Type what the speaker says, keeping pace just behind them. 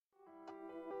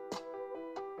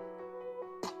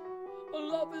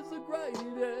Love is the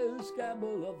greatest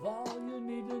gamble of all. You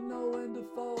need to know when to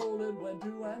fold and when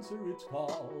to answer its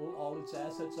call. All its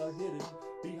assets are hidden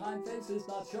behind faces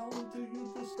not shown. Till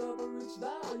you discover its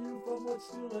value from what's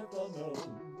still left unknown.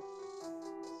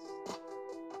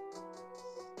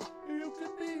 You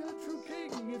could be a true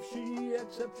king if she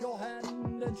accepts your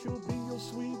hand, and she'll be your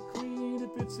sweet queen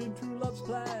if it's in true love's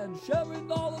plan. Sharing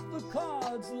all of the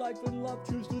cards life and love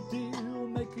choose to deal,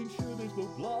 making sure there's no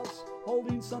bluffs,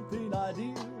 holding something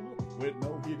ideal, with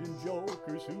no hidden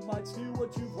jokers who might steal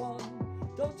what you've won.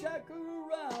 Don't jack her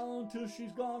around till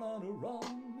she's gone on a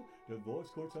run. Divorce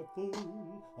courts are full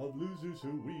of losers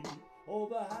who weep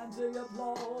over hands they have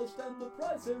lost, and the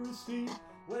price there is steep.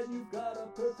 When you've got a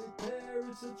perfect pair,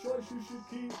 it's a choice you should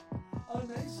keep. An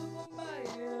ace of a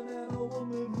man and a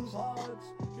woman whose hearts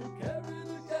can carry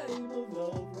the game of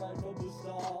love right from the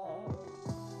start.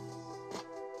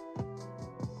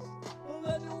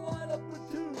 Then you'll wind up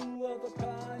with two of the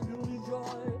kind you'll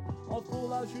enjoy. A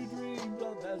full house you dreamed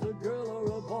of as a girl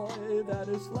or a boy, that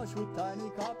is flush with tiny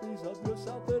copies of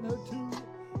yourself and her too,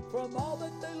 from all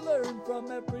that they learn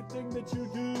from everything that you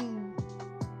do.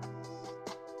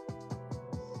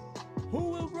 Who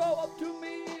will grow up to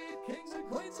meet kings and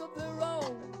queens of their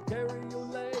own, carry your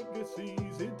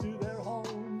legacies into their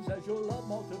homes as your love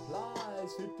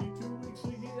multiplies 52 weeks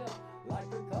a year, like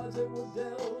the cards that were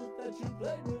dealt that you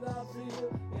played with